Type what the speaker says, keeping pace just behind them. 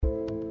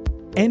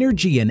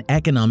Energy and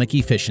Economic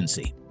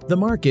Efficiency, The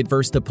Market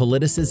versus the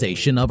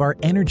Politicization of Our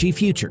Energy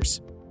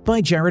Futures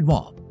by Jared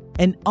Wall,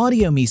 an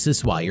audio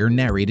Mises Wire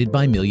narrated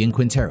by Millian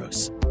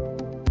Quinteros.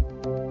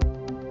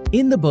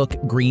 In the book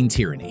Green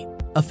Tyranny,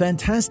 A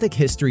Fantastic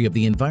History of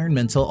the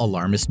Environmental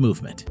Alarmist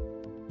Movement,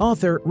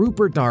 author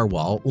Rupert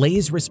Darwall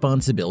lays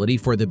responsibility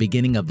for the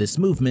beginning of this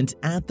movement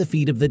at the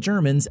feet of the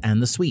Germans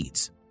and the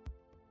Swedes.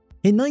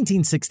 In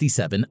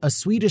 1967, a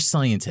Swedish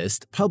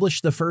scientist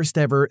published the first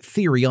ever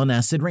theory on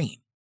acid rain.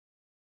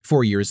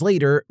 4 years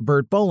later,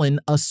 Bert Bolin,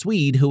 a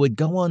Swede who would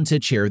go on to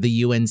chair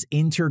the UN's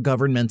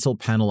Intergovernmental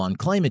Panel on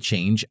Climate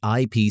Change,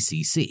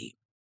 IPCC,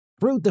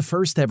 wrote the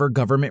first ever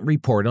government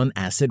report on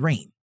acid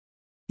rain.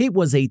 It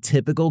was a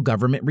typical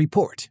government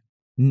report,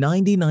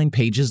 99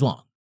 pages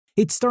long.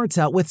 It starts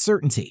out with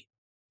certainty.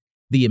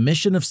 The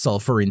emission of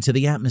sulfur into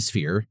the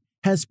atmosphere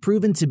has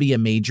proven to be a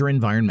major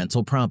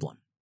environmental problem.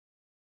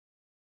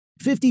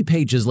 50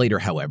 pages later,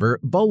 however,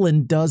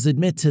 Bolin does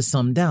admit to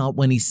some doubt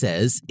when he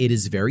says it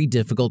is very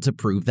difficult to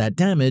prove that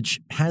damage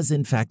has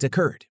in fact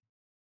occurred.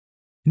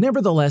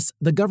 Nevertheless,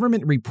 the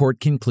government report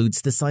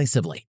concludes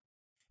decisively.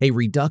 A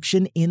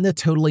reduction in the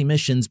total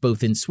emissions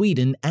both in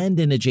Sweden and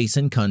in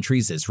adjacent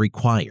countries is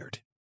required.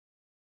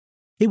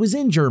 It was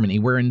in Germany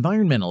where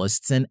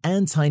environmentalists and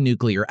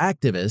anti-nuclear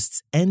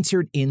activists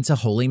entered into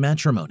holy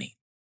matrimony.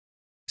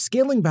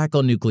 Scaling back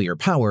on nuclear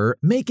power,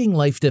 making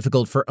life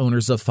difficult for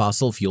owners of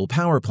fossil fuel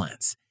power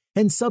plants,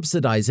 and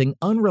subsidizing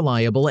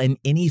unreliable and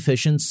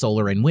inefficient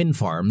solar and wind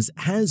farms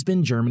has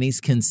been Germany's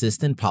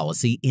consistent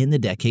policy in the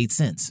decades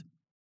since.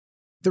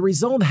 The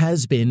result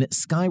has been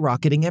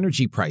skyrocketing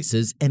energy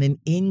prices and an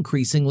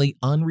increasingly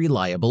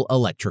unreliable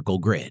electrical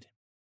grid.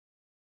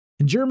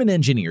 German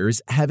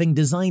engineers, having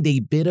designed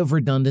a bit of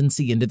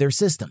redundancy into their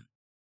system,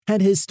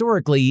 had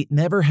historically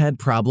never had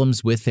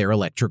problems with their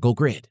electrical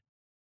grid.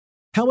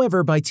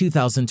 However, by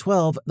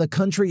 2012, the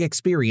country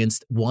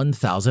experienced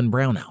 1,000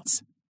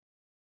 brownouts.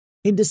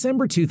 In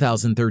December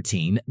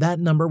 2013, that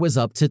number was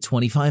up to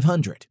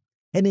 2,500,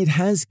 and it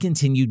has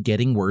continued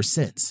getting worse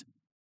since.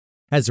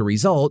 As a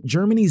result,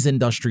 Germany's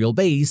industrial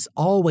base,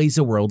 always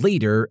a world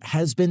leader,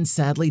 has been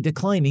sadly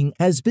declining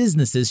as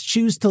businesses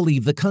choose to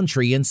leave the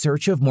country in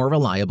search of more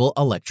reliable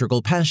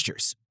electrical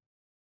pastures.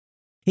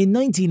 In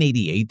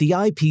 1988, the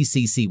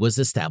IPCC was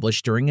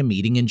established during a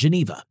meeting in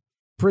Geneva,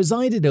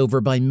 presided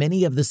over by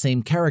many of the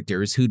same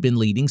characters who'd been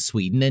leading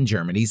Sweden and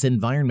Germany's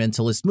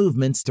environmentalist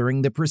movements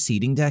during the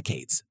preceding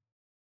decades.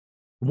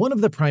 One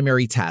of the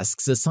primary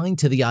tasks assigned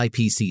to the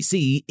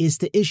IPCC is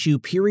to issue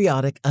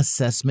periodic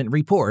assessment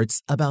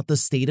reports about the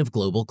state of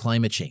global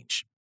climate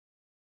change.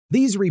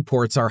 These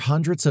reports are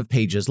hundreds of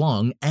pages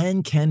long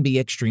and can be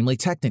extremely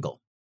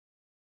technical.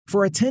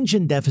 For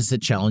attention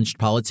deficit challenged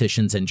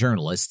politicians and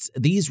journalists,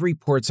 these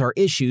reports are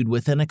issued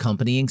with an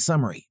accompanying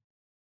summary.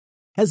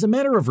 As a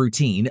matter of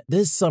routine,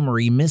 this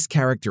summary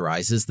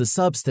mischaracterizes the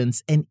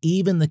substance and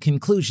even the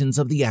conclusions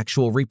of the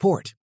actual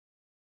report.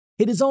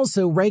 It is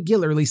also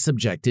regularly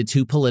subjected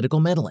to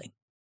political meddling.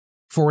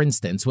 For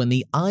instance, when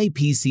the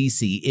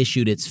IPCC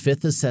issued its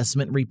fifth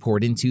assessment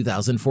report in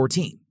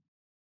 2014,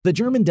 the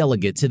German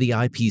delegate to the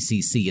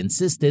IPCC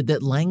insisted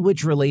that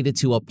language related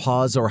to a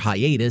pause or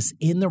hiatus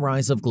in the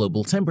rise of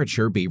global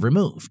temperature be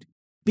removed,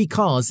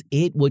 because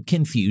it would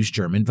confuse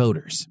German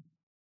voters.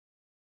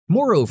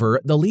 Moreover,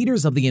 the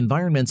leaders of the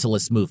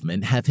environmentalist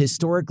movement have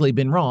historically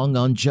been wrong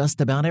on just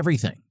about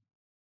everything.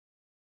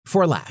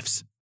 For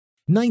laughs,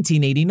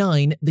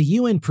 1989, the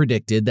UN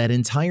predicted that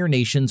entire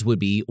nations would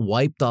be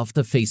wiped off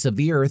the face of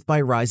the earth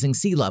by rising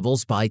sea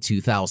levels by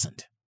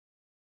 2000.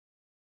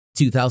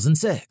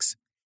 2006,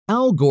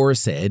 Al Gore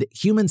said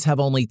humans have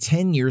only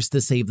 10 years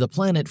to save the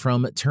planet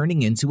from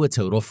turning into a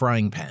total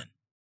frying pan.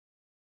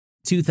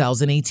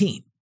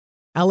 2018,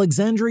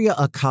 Alexandria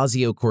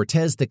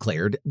Ocasio-Cortez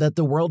declared that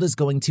the world is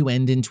going to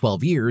end in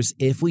 12 years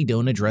if we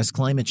don't address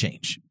climate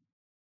change.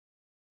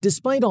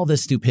 Despite all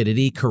this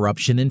stupidity,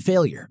 corruption, and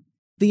failure,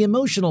 the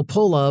emotional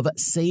pull of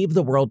save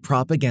the world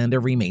propaganda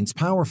remains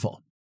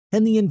powerful,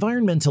 and the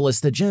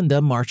environmentalist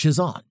agenda marches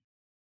on.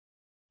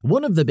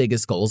 One of the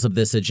biggest goals of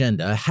this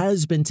agenda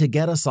has been to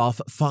get us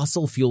off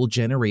fossil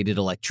fuel-generated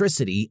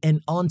electricity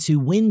and onto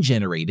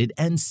wind-generated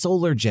and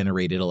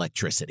solar-generated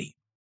electricity.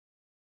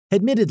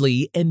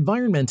 Admittedly,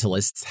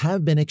 environmentalists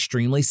have been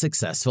extremely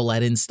successful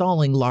at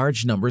installing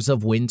large numbers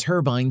of wind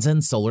turbines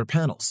and solar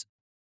panels.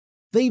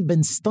 They've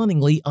been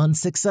stunningly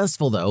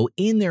unsuccessful, though,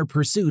 in their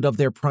pursuit of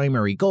their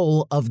primary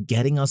goal of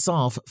getting us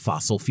off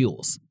fossil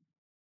fuels.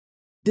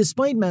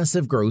 Despite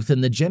massive growth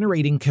in the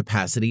generating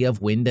capacity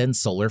of wind and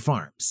solar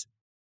farms,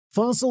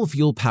 fossil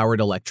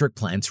fuel-powered electric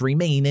plants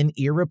remain an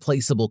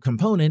irreplaceable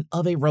component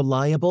of a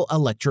reliable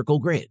electrical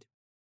grid.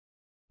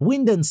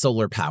 Wind and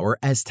solar power,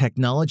 as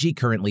technology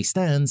currently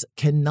stands,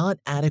 cannot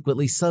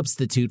adequately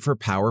substitute for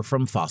power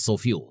from fossil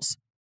fuels.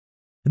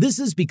 This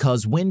is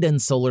because wind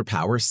and solar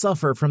power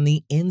suffer from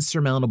the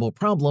insurmountable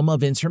problem of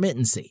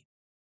intermittency.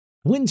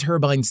 Wind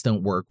turbines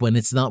don't work when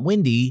it's not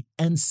windy,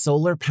 and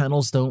solar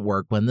panels don't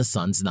work when the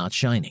sun's not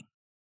shining.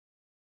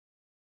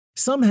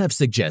 Some have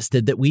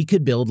suggested that we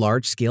could build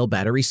large-scale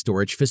battery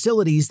storage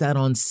facilities that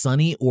on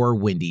sunny or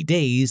windy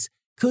days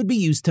could be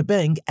used to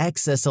bank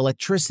excess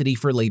electricity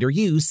for later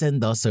use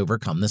and thus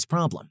overcome this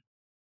problem.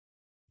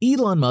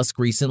 Elon Musk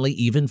recently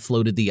even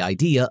floated the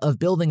idea of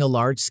building a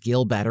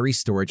large-scale battery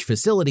storage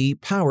facility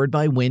powered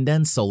by wind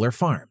and solar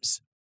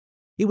farms.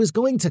 It was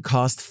going to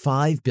cost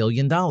 $5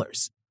 billion,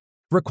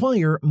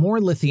 require more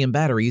lithium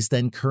batteries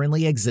than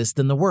currently exist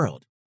in the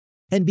world,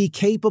 and be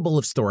capable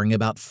of storing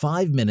about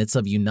 5 minutes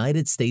of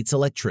United States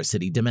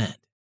electricity demand.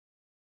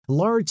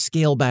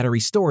 Large-scale battery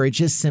storage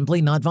is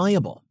simply not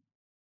viable.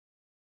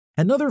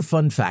 Another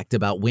fun fact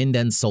about wind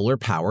and solar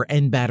power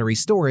and battery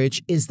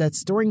storage is that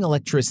storing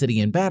electricity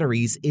in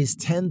batteries is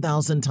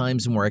 10,000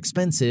 times more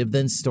expensive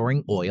than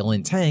storing oil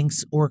in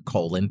tanks or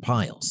coal in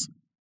piles.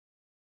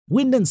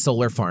 Wind and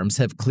solar farms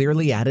have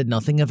clearly added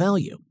nothing of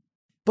value,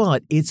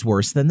 but it's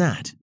worse than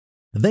that.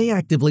 They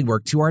actively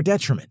work to our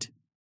detriment.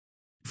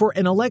 For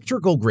an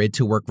electrical grid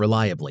to work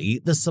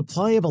reliably, the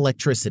supply of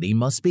electricity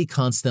must be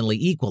constantly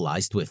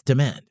equalized with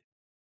demand.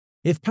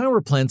 If power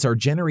plants are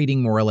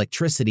generating more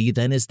electricity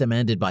than is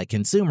demanded by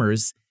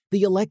consumers,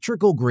 the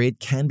electrical grid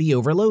can be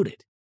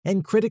overloaded,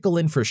 and critical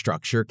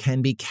infrastructure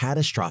can be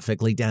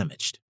catastrophically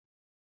damaged.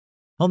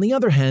 On the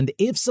other hand,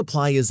 if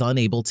supply is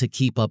unable to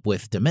keep up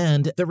with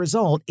demand, the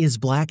result is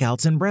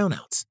blackouts and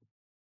brownouts.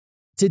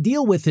 To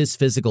deal with this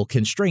physical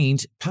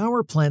constraint,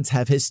 power plants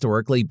have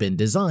historically been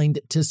designed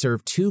to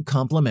serve two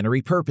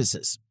complementary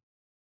purposes: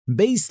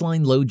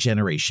 baseline load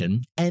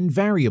generation and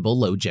variable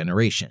load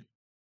generation.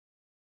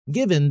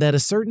 Given that a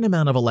certain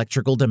amount of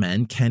electrical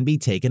demand can be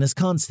taken as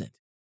constant,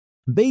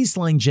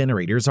 baseline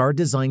generators are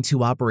designed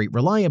to operate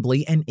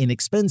reliably and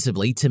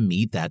inexpensively to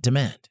meet that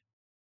demand.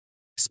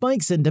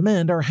 Spikes in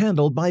demand are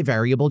handled by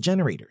variable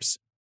generators.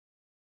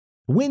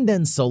 Wind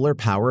and solar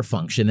power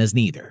function as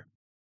neither.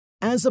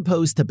 As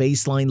opposed to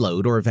baseline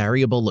load or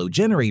variable load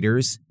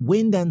generators,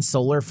 wind and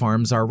solar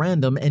farms are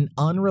random and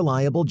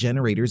unreliable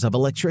generators of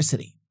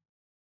electricity.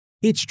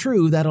 It's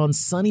true that on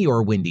sunny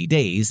or windy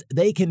days,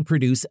 they can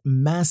produce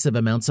massive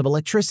amounts of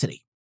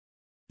electricity.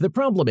 The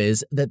problem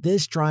is that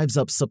this drives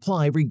up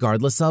supply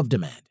regardless of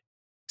demand.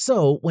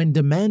 So, when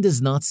demand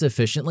is not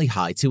sufficiently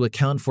high to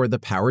account for the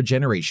power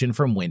generation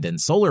from wind and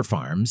solar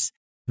farms,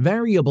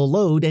 variable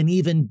load and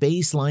even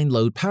baseline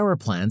load power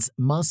plants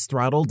must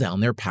throttle down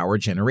their power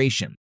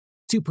generation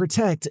to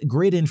protect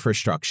grid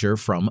infrastructure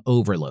from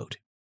overload.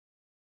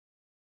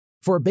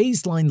 For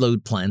baseline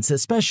load plants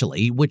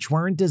especially, which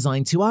weren't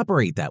designed to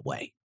operate that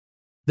way,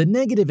 the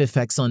negative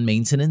effects on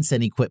maintenance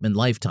and equipment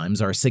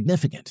lifetimes are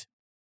significant.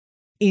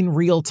 In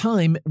real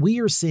time, we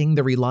are seeing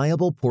the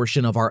reliable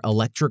portion of our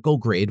electrical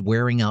grid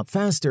wearing out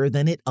faster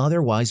than it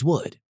otherwise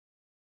would.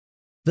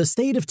 The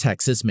state of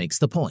Texas makes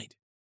the point.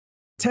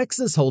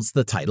 Texas holds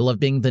the title of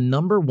being the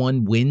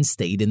 #1 wind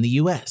state in the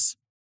U.S.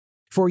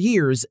 For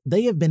years,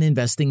 they have been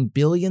investing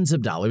billions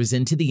of dollars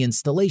into the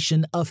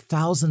installation of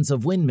thousands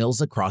of windmills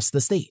across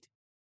the state.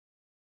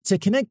 To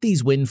connect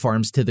these wind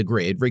farms to the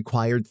grid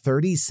required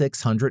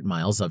 3,600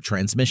 miles of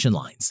transmission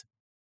lines.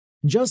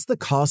 Just the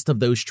cost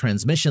of those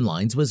transmission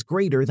lines was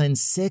greater than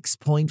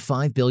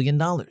 $6.5 billion.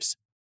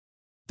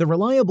 The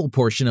reliable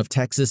portion of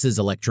Texas's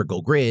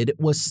electrical grid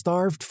was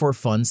starved for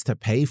funds to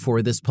pay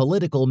for this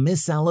political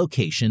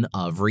misallocation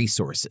of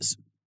resources.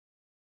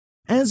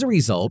 As a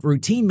result,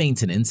 routine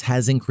maintenance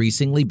has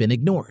increasingly been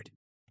ignored,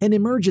 and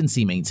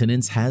emergency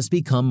maintenance has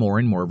become more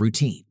and more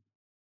routine.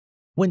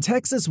 When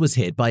Texas was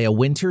hit by a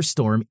winter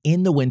storm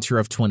in the winter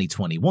of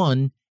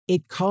 2021,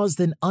 it caused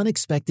an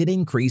unexpected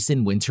increase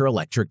in winter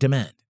electric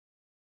demand.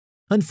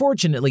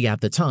 Unfortunately, at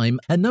the time,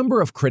 a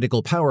number of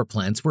critical power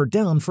plants were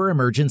down for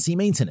emergency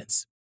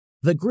maintenance.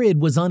 The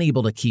grid was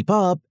unable to keep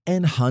up,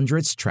 and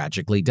hundreds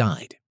tragically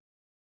died.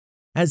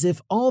 As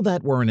if all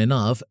that weren't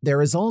enough,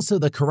 there is also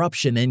the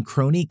corruption and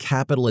crony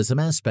capitalism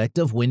aspect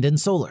of wind and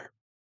solar.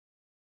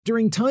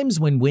 During times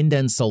when wind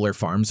and solar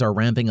farms are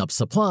ramping up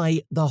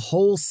supply, the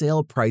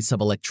wholesale price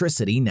of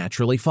electricity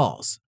naturally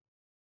falls.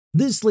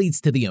 This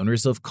leads to the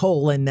owners of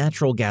coal and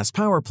natural gas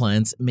power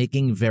plants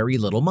making very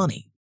little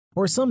money,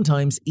 or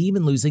sometimes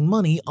even losing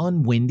money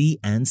on windy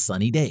and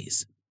sunny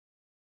days.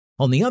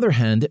 On the other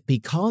hand,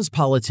 because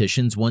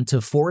politicians want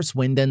to force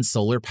wind and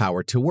solar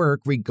power to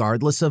work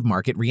regardless of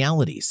market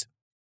realities,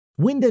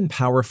 wind and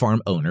power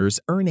farm owners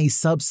earn a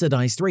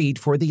subsidized rate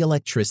for the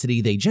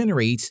electricity they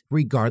generate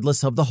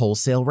regardless of the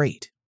wholesale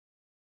rate.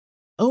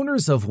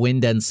 Owners of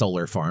wind and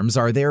solar farms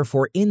are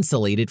therefore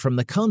insulated from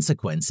the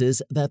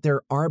consequences that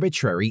their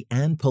arbitrary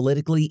and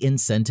politically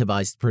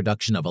incentivized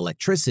production of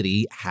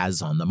electricity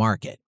has on the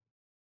market.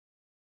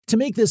 To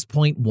make this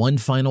point one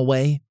final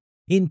way,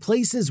 in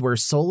places where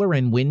solar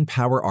and wind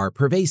power are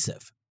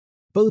pervasive,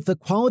 both the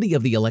quality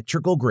of the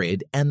electrical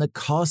grid and the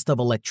cost of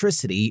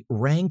electricity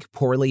rank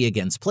poorly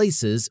against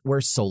places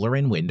where solar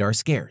and wind are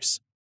scarce.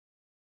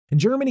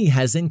 Germany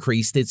has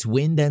increased its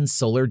wind and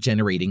solar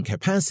generating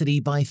capacity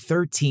by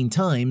 13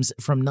 times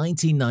from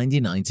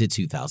 1999 to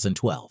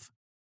 2012.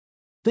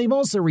 They've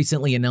also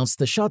recently announced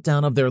the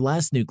shutdown of their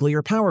last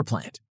nuclear power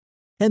plant,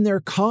 and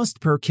their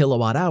cost per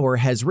kilowatt hour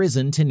has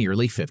risen to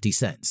nearly 50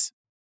 cents.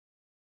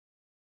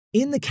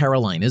 In the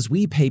Carolinas,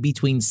 we pay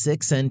between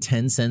 6 and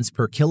 10 cents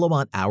per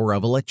kilowatt hour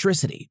of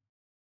electricity.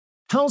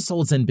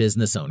 Households and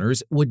business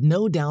owners would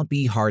no doubt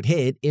be hard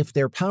hit if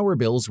their power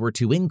bills were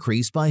to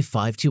increase by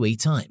 5 to 8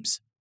 times.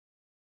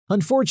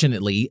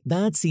 Unfortunately,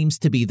 that seems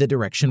to be the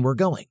direction we're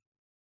going.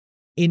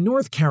 In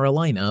North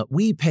Carolina,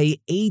 we pay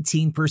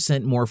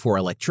 18% more for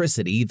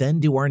electricity than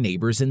do our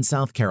neighbors in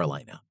South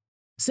Carolina,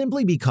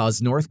 simply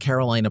because North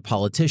Carolina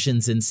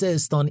politicians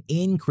insist on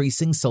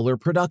increasing solar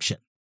production,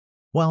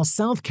 while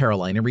South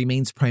Carolina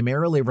remains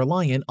primarily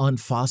reliant on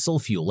fossil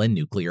fuel and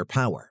nuclear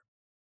power.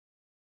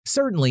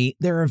 Certainly,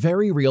 there are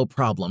very real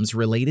problems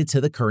related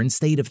to the current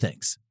state of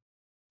things.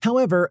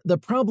 However, the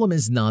problem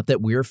is not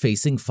that we're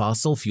facing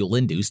fossil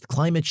fuel-induced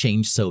climate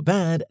change so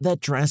bad that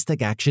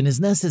drastic action is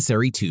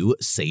necessary to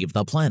save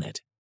the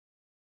planet.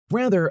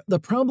 Rather, the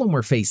problem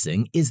we're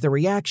facing is the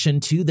reaction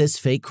to this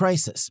fake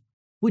crisis,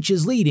 which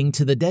is leading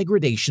to the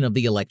degradation of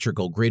the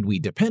electrical grid we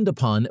depend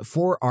upon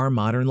for our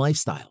modern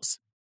lifestyles.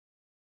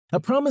 A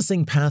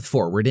promising path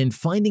forward in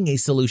finding a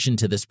solution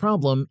to this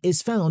problem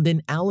is found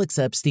in Alex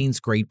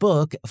Epstein's great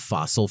book,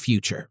 Fossil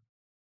Future.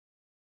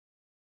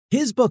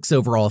 His book's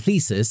overall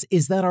thesis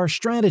is that our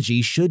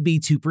strategy should be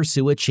to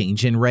pursue a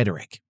change in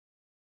rhetoric.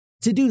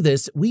 To do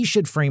this, we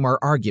should frame our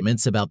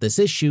arguments about this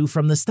issue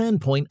from the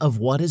standpoint of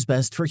what is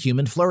best for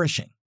human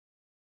flourishing.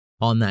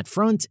 On that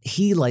front,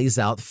 he lays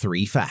out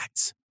 3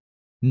 facts.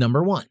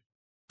 Number 1,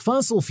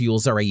 fossil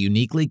fuels are a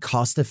uniquely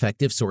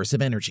cost-effective source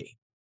of energy.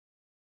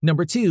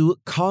 Number 2,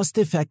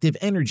 cost-effective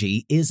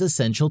energy is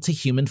essential to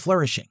human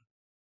flourishing.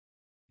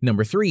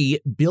 Number 3,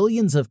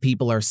 billions of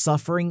people are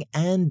suffering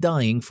and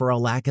dying for a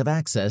lack of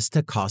access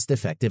to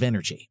cost-effective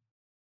energy.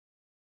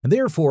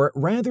 Therefore,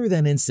 rather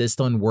than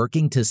insist on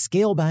working to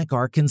scale back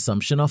our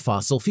consumption of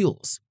fossil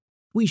fuels,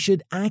 we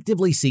should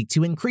actively seek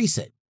to increase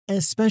it,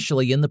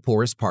 especially in the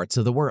poorest parts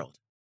of the world.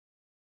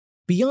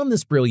 Beyond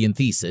this brilliant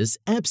thesis,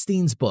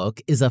 Epstein's book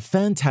is a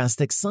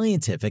fantastic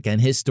scientific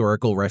and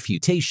historical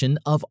refutation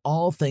of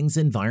all things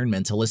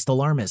environmentalist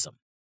alarmism.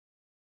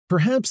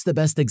 Perhaps the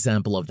best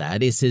example of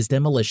that is his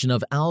demolition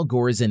of Al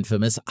Gore's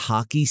infamous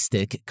hockey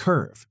stick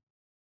curve.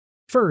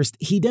 First,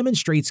 he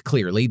demonstrates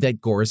clearly that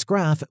Gore's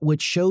graph,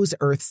 which shows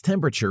Earth's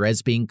temperature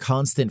as being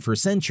constant for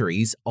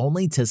centuries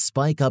only to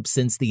spike up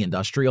since the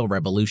Industrial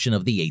Revolution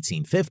of the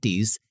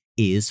 1850s,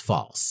 is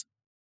false.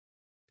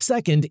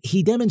 Second,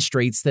 he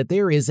demonstrates that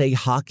there is a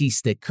hockey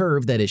stick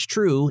curve that is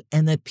true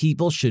and that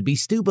people should be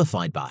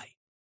stupefied by: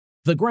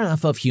 the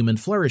graph of human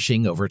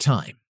flourishing over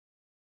time.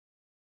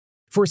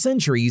 For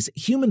centuries,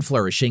 human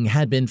flourishing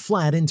had been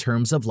flat in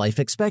terms of life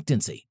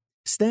expectancy,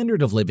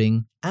 standard of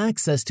living,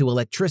 access to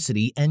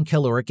electricity, and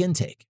caloric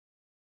intake.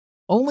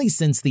 Only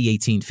since the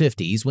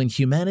 1850s, when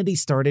humanity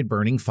started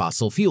burning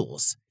fossil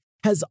fuels,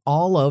 has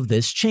all of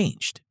this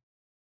changed.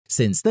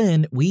 Since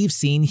then, we've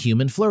seen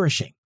human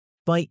flourishing,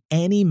 by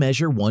any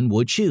measure one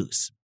would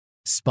choose,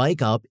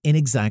 spike up in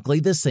exactly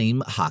the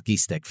same hockey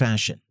stick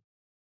fashion.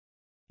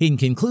 In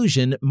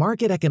conclusion,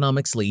 market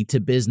economics lead to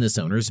business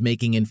owners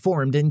making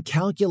informed and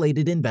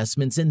calculated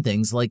investments in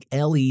things like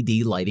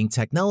LED lighting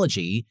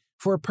technology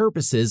for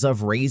purposes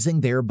of raising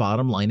their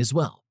bottom line as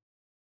well.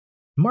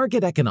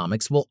 Market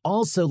economics will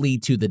also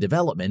lead to the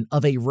development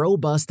of a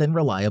robust and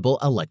reliable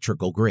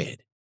electrical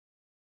grid.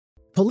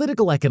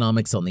 Political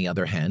economics, on the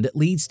other hand,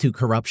 leads to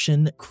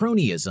corruption,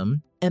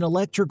 cronyism, an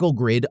electrical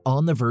grid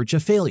on the verge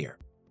of failure,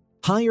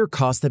 higher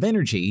cost of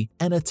energy,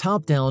 and a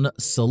top-down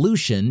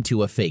solution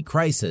to a fake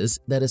crisis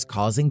that is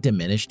causing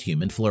diminished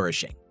human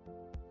flourishing.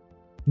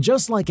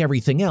 Just like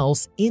everything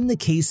else, in the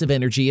case of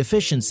energy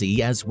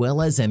efficiency as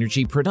well as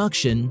energy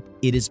production,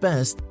 it is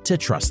best to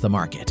trust the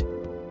market.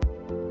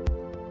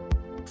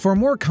 For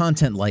more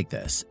content like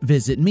this,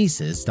 visit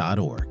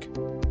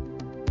Mises.org.